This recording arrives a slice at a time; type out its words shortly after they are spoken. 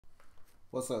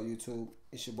What's up, YouTube?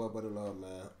 It's your boy Buddy Love,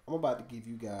 man. I'm about to give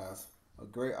you guys a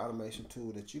great automation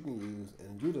tool that you can use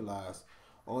and utilize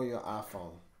on your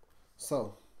iPhone.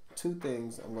 So, two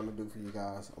things I'm going to do for you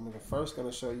guys. I'm first going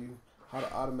to show you how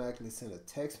to automatically send a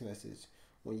text message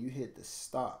when you hit the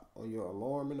stop on your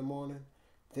alarm in the morning.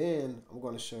 Then I'm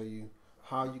going to show you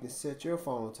how you can set your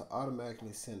phone to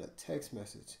automatically send a text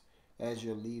message as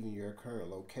you're leaving your current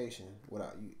location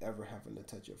without you ever having to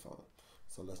touch your phone.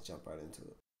 So let's jump right into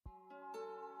it.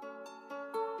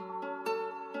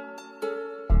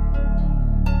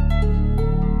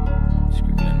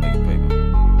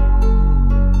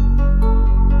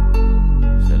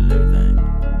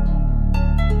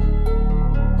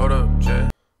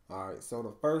 Alright, so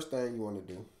the first thing you want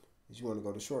to do is you want to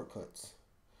go to shortcuts.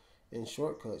 In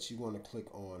shortcuts, you want to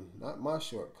click on, not my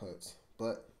shortcuts,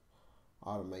 but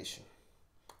automation.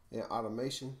 In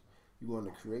automation, you want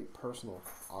to create personal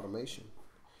automation.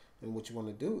 And what you want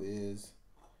to do is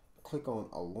click on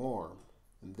alarm.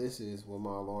 And this is when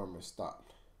my alarm is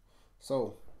stopped.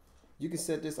 So you can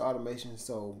set this automation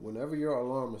so whenever your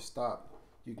alarm is stopped,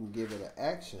 you can give it an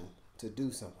action to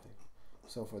do something.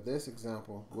 So for this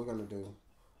example, we're going to do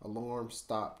alarm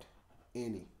stopped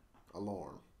any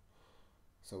alarm.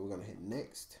 So we're going to hit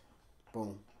next.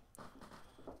 Boom.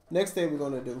 Next thing we're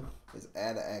going to do is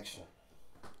add an action.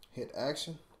 Hit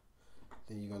action.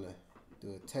 Then you're going to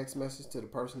do a text message to the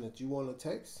person that you want to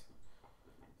text.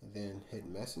 And then hit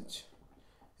message.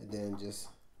 And then just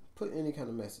put any kind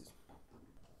of message.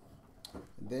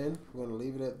 And then we're going to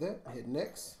leave it at that. Hit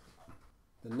next.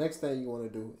 The next thing you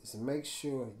want to do is make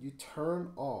sure you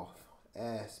turn off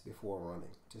ask before running.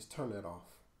 Just turn that off.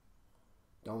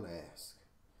 Don't ask.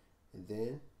 And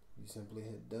then you simply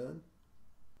hit done.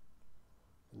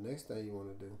 The next thing you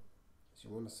want to do is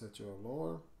you want to set your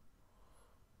alarm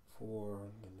for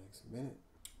the next minute.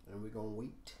 And we're going to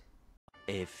wait.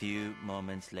 A few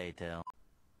moments later.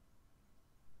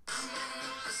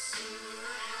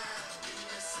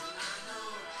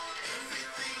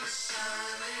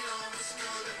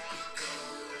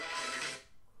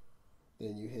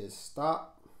 Then you hit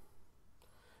stop.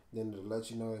 Then it'll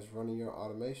let you know it's running your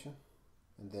automation.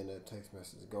 And then that text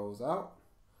message goes out.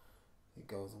 It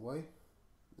goes away.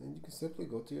 Then you can simply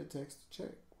go to your text to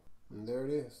check. And there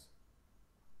it is.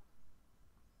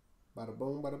 Bada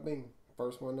boom, bada bing.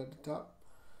 First one at the top.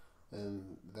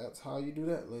 And that's how you do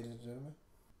that, ladies and gentlemen.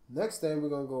 Next thing we're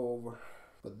going to go over.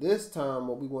 But this time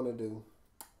what we want to do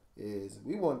is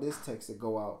we want this text to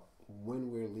go out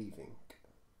when we're leaving.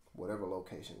 Whatever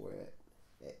location we're at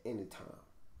any time.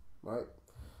 Right?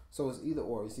 So it's either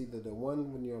or. It's either the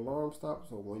one when your alarm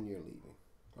stops or when you're leaving.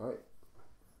 Alright?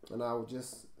 And I would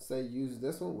just say use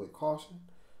this one with caution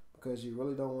because you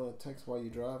really don't want to text while you're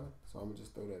driving. So I'm going to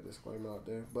just throw that disclaimer out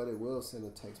there. But it will send a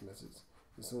text message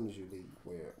as soon as you leave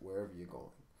wherever you're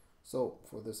going. So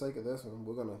for the sake of this one,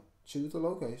 we're going to choose the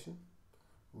location.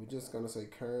 We're just going to say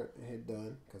current and hit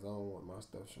done because I don't want my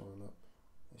stuff showing up.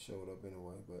 It showed up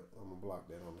anyway, but I'm going to block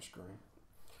that on the screen.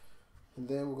 And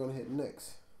then we're going to hit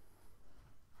next.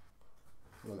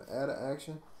 We're going to add an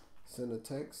action, send a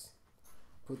text,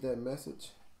 put that message.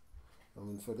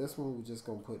 And for this one, we're just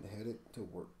going to put headed to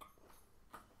work.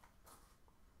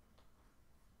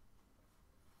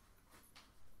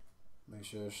 Make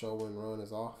sure show and run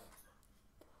is off.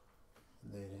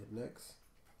 And then hit next.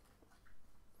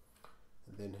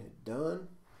 And then hit done.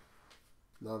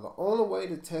 Now the only way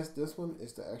to test this one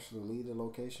is to actually leave the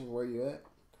location where you're at.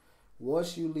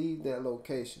 Once you leave that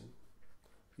location,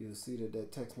 you'll see that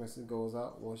that text message goes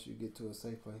out once you get to a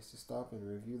safe place to stop and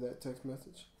review that text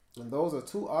message. And those are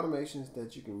two automations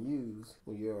that you can use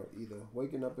when you're either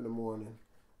waking up in the morning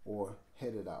or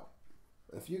headed out.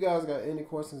 If you guys got any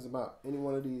questions about any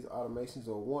one of these automations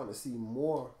or want to see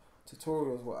more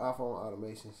tutorials with iPhone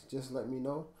automations, just let me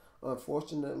know.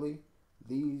 Unfortunately,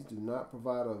 these do not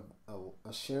provide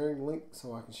a sharing link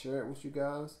so I can share it with you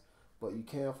guys. But you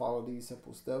can follow these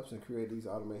simple steps and create these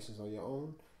automations on your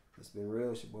own. It's been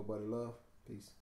real. It's your boy Buddy Love. Peace.